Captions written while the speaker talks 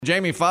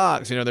Jamie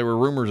Foxx, there were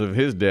rumors of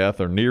his death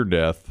or near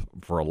death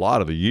for a lot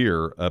of the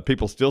year.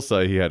 People still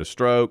say he had a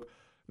stroke.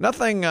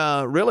 Nothing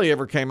really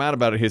ever came out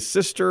about it. His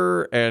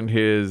sister and I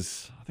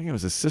think it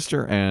was his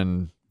sister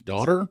and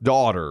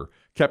daughter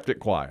kept it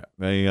quiet.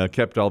 They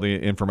kept all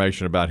the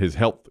information about his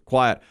health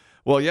quiet.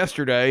 Well,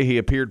 yesterday he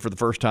appeared for the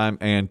first time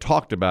and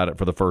talked about it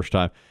for the first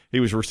time. He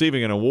was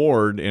receiving an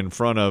award in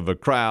front of a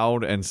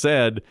crowd and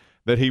said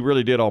that he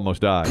really did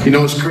almost die.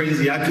 It's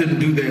crazy. I couldn't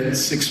do that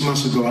 6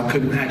 months ago. I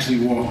couldn't actually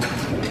walk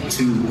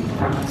to...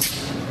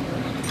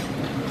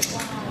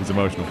 He's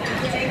emotional.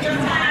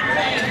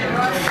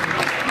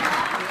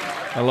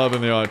 I love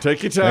in the audience.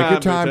 Take your time. Take your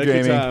time, Jamie.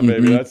 Take your time,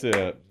 baby. That's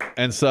it.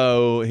 And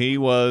so he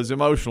was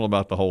emotional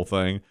about the whole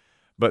thing,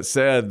 but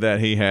said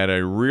that he had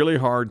a really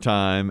hard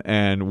time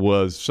and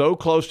was so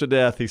close to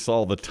death he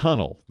saw the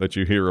tunnel that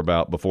you hear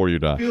about before you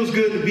die. It feels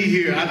good to be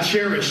here. I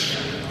cherish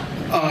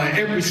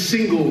every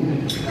single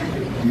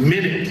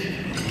minute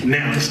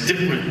now. It's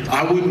different.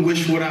 I wouldn't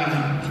wish what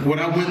I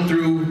went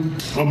through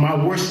on my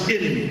worst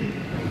enemy,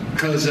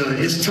 because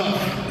it's tough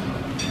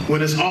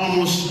when it's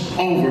almost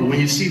over, when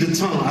you see the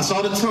tunnel. I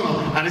saw the tunnel.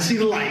 I didn't see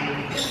the light.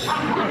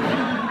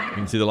 He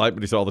didn't see the light,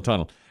 but he saw the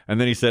tunnel. And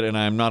then he said, and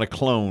I am not a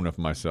clone of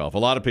myself. A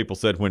lot of people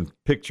said when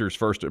pictures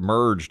first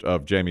emerged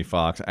of Jamie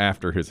Foxx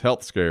after his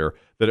health scare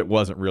that it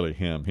wasn't really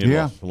him. He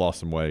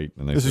lost some weight.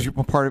 And this is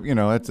part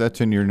of,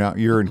 that's in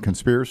you're in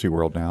conspiracy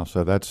world now,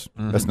 so that's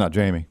not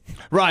Jamie.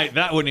 Right.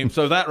 That wouldn't even,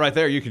 so that right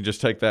there, you can just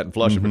take that and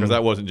flush it because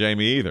that wasn't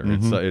Jamie either.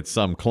 It's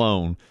some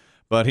clone.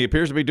 But he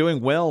appears to be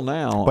doing well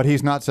now. But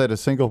he's not said a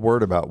single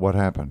word about what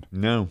happened.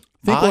 No.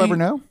 Think we'll ever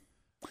know?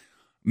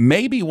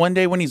 Maybe one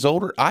day when he's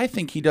older. I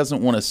think he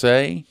doesn't want to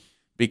say,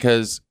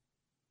 because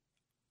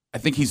I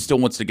think he still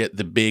wants to get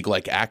the big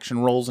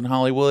action roles in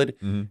Hollywood.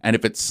 And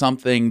if it's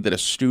something that a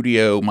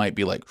studio might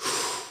be like,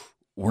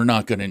 we're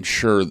not going to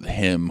insure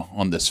him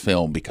on this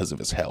film because of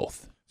his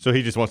health. So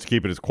he just wants to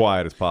keep it as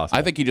quiet as possible.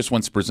 I think he just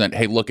wants to present,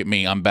 hey, look at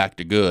me, I'm back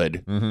to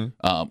good.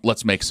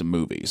 Let's make some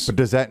movies. But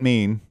does that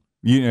mean,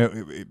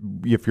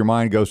 if your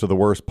mind goes to the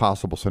worst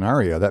possible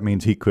scenario, that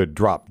means he could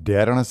drop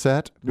dead on a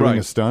set doing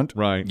a stunt?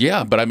 Right.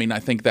 Yeah, but I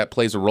think that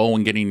plays a role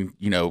in getting,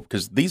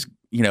 because these,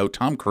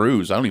 Tom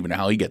Cruise, I don't even know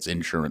how he gets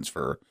insurance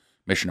for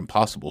Mission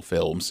Impossible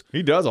films.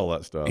 He does all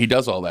that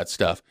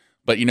stuff.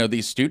 But,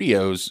 these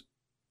studios,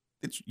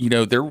 it's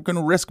they're going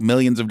to risk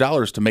millions of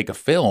dollars to make a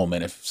film.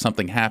 And if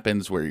something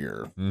happens where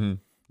your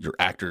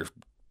actor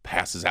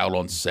passes out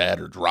on set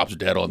or drops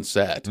dead on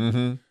set,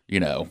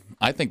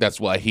 I think that's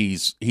why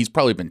he's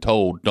probably been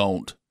told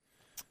don't.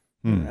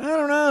 I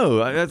don't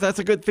know. That's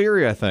a good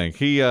theory, I think.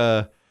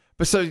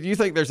 But so you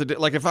think there's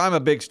if I'm a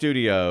big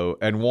studio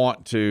and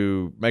want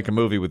to make a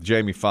movie with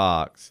Jamie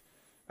Foxx,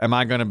 am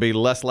I going to be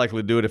less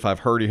likely to do it if I've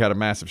heard he had a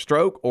massive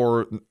stroke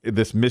or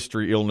this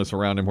mystery illness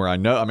around him where I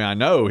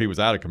know he was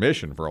out of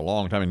commission for a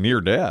long time and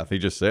near death. He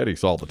just said he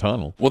saw the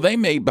tunnel. Well, they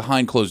may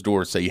behind closed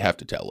doors say you have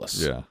to tell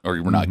us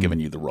or we're not giving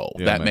you the role.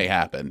 That may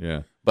happen.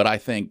 Yeah. But I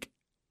think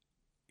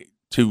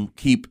to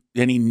keep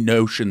any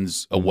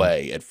notions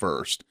away at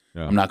first,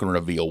 I'm not going to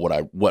reveal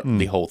what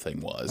the whole thing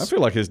was. I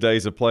feel like his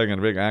days of playing a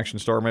big action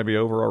star may be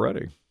over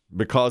already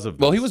because of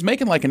this. Well, he was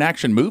making an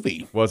action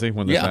movie. Was he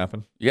when this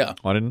happened? Yeah.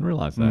 I didn't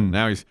realize that.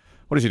 Now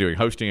what is he doing?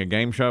 Hosting a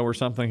game show or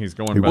something? He's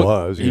going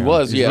back. He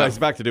was, He's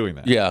back to doing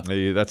that. Yeah.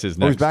 That's his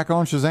next. He's back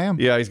on Shazam?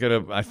 Yeah,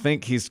 I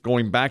think he's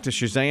going back to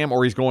Shazam,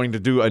 or he's going to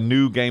do a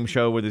new game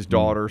show with his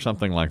daughter,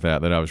 something like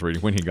that I was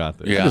reading when he got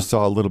there. I just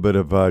saw a little bit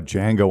of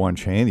Django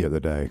Unchained the other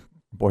day.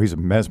 Boy, he's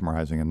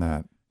mesmerizing in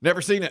that.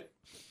 Never seen it.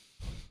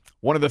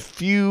 One of the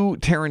few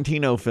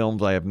Tarantino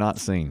films I have not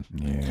seen.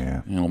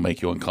 Yeah. It'll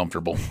make you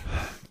uncomfortable.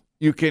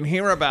 You can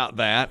hear about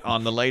that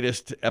on the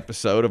latest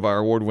episode of our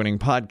award-winning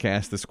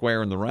podcast, The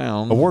Square and the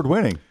Round.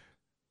 Award-winning?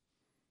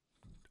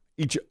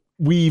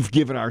 We've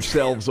given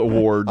ourselves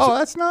awards. Oh,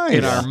 that's nice.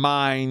 In our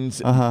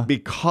minds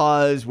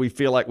because we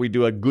feel like we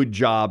do a good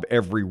job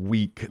every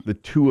week. The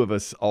two of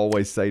us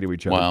always say to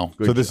each other, wow.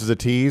 So this is a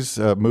tease,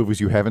 movies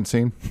you haven't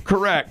seen?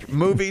 Correct.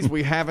 Movies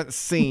we haven't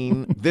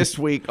seen this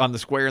week on The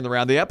Square and the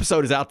Round. The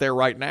episode is out there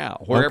right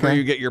now, wherever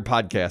you get your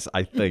podcasts,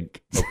 I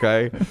think.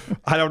 Okay?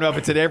 I don't know if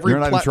it's at every... You're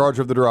not in charge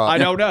of the drop. I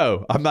don't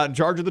know. I'm not in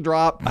charge of the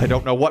drop. I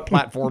don't know what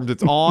platforms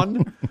it's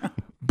on.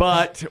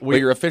 But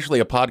you're officially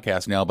a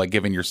podcast now by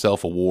giving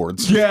yourself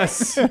awards.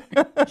 Yes.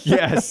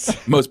 Yes.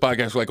 Most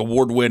podcasts are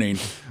award-winning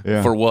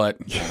for what?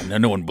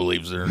 No one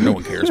believes it. No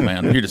one cares,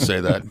 man. You just say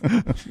that.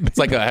 It's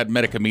like I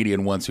met a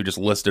comedian once who just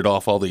listed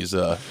off all these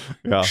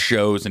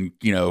shows and,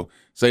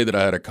 say that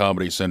I had a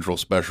Comedy Central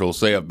special,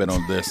 say I've been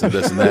on this and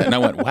this and that. And I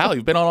went, wow,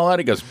 you've been on all that?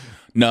 He goes,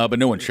 no, but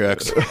no one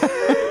checks.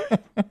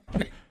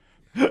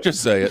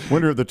 Just say it.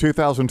 Winner of the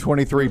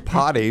 2023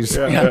 Potties.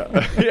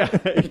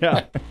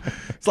 Yeah.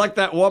 It's like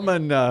that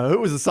woman who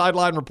was a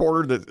sideline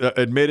reporter that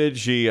admitted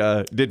she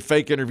did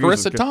fake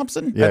interviews. Marissa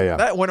Thompson? Yeah.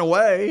 That went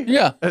away.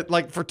 Yeah.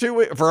 For 2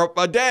 weeks, for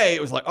a day,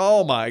 it was like,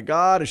 oh my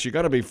God, is she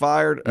going to be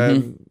fired?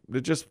 And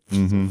it just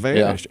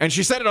vanished. And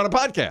she said it on a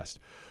podcast.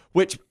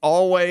 which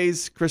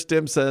always, Chris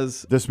Tim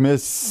says,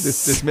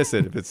 dismiss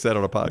it if it's said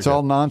on a podcast. It's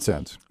all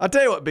nonsense. I'll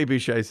tell you what B.B.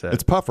 Shea said.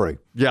 It's puffery.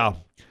 Yeah.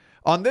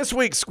 On this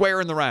week's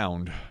Square in the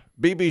Round,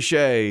 B.B.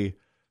 Shea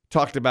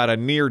talked about a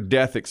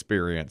near-death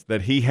experience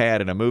that he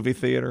had in a movie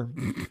theater.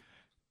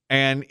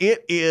 And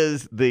it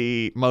is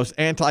the most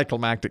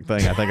anticlimactic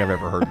thing I think I've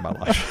ever heard in my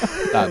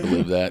life. I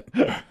believe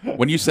that.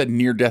 When you said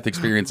near-death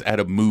experience at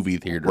a movie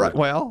theater. Right,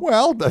 well,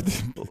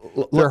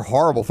 there are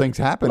horrible things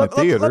happen at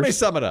theaters. Let me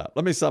sum it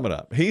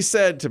up. He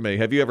said to me,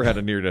 have you ever had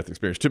a near-death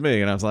experience? To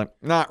me, and I was like,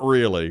 not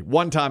really.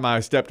 One time I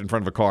stepped in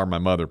front of a car and my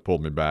mother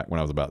pulled me back when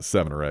I was about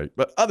 7 or 8.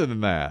 But other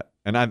than that,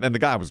 and the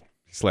guy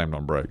slammed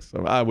on brakes,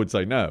 so I would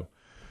say no.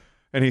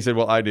 And he said,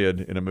 well, I did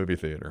in a movie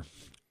theater.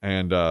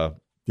 And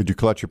did you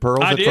clutch your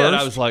pearls I at did.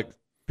 first? I was like,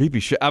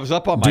 B.B. Shea. I was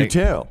up on my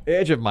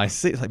edge of my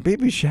seat. It's like,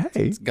 B.B. Shea?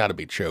 It's got to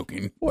be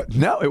choking. What?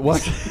 No, it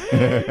wasn't.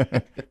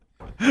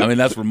 I mean,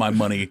 that's where my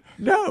money.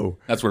 No.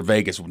 That's where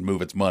Vegas would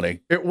move its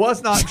money. It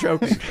was not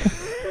choking.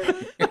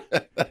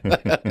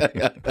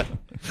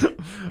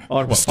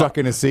 Stuck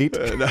in a seat?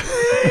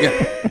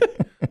 Yeah.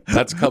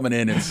 That's coming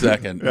in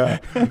second. Yeah.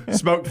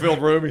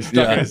 Smoke-filled room. He's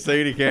stuck in his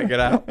seat. He can't get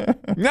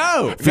out.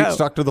 No. Feet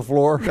stuck to the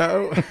floor?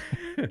 No.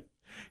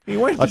 He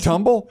went a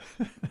tumble?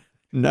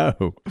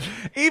 No.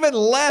 Even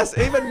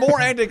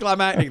more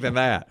anticlimactic than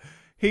that.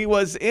 He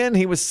was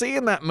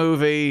seeing that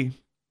movie.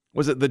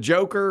 Was it The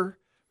Joker?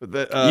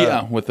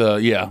 With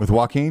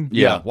Joaquin?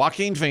 Yeah,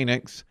 Joaquin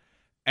Phoenix.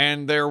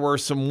 And there were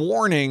some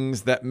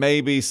warnings that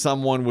maybe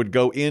someone would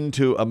go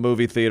into a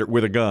movie theater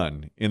with a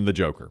gun in The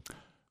Joker.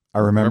 I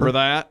remember. Remember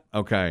that?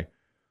 Okay.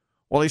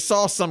 Well, he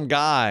saw some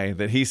guy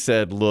that he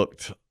said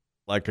looked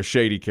like a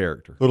shady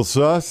character. Little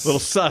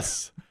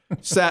sus.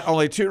 Sat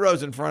only 2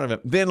 rows in front of him.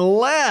 Then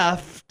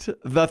left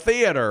the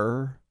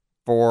theater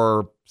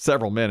for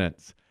several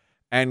minutes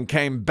and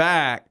came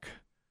back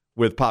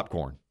with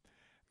popcorn.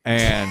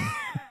 And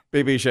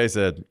B.B. Shea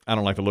said, I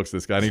don't like the looks of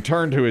this guy. And he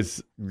turned to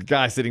his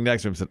guy sitting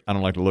next to him and said, I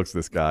don't like the looks of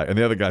this guy. And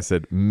the other guy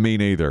said, me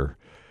neither.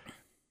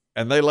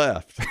 And they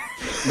left.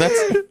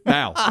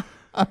 Now,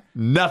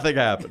 nothing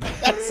happened.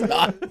 That's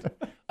not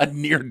a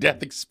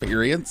near-death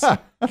experience. He was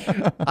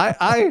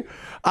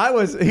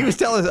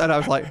telling us, and I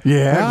was like,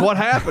 yeah, what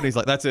happened? He's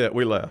like, that's it.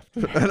 We left.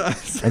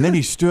 And then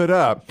he stood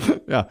up.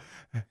 Yeah.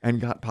 And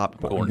got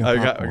popcorn.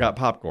 Got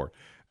popcorn.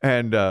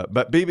 And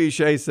but B.B.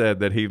 Shea said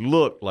that he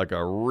looked like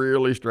a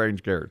really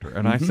strange character.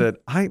 And I said,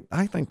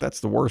 I think that's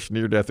the worst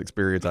near-death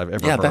experience I've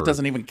ever heard. Yeah, that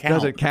doesn't even count.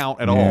 Doesn't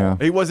count at all.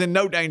 He was in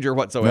no danger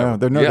whatsoever. No,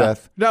 there's no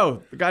death.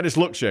 No, the guy just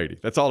looked shady.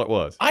 That's all it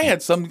was. I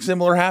had something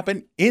similar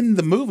happen in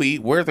the movie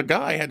where the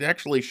guy had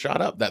actually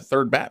shot up that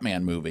third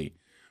Batman movie.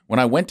 When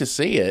I went to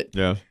see it,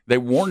 they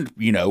warned,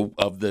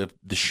 of the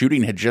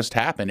shooting had just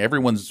happened.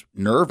 Everyone's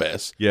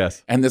nervous.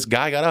 Yes. And this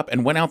guy got up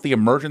and went out the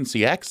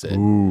emergency exit.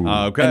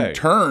 Okay. And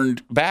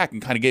turned back and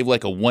kind of gave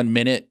like a 1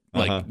 minute,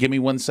 give me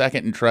 1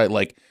 second and try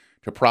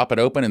to prop it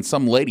open. And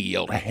some lady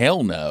yelled,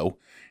 hell no,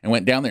 and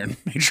went down there and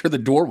made sure the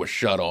door was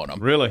shut on him.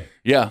 Really?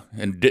 Yeah.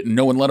 And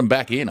no one let him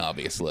back in,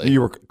 obviously.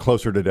 You were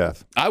closer to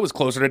death. I was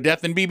closer to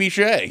death than B.B.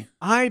 Shea.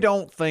 I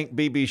don't think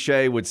B.B.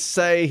 Shea would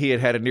say he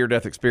had a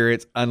near-death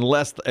experience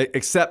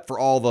except for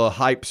all the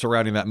hype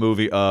surrounding that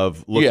movie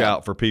of look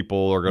out for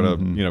people are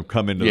going to,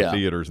 come into the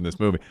theaters in this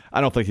movie.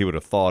 I don't think he would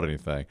have thought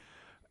anything.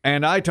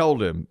 And I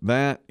told him,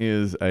 that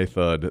is a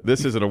thud.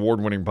 This is an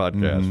award-winning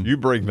podcast. You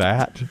bring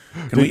that.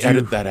 Can we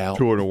edit that out?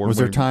 To an award-winning. Was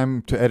there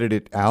time to edit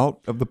it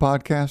out of the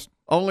podcast?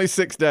 Only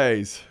 6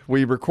 days.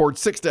 We record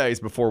 6 days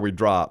before we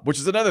drop, which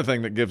is another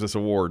thing that gives us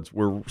awards.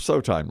 We're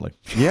so timely.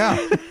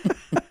 Yeah.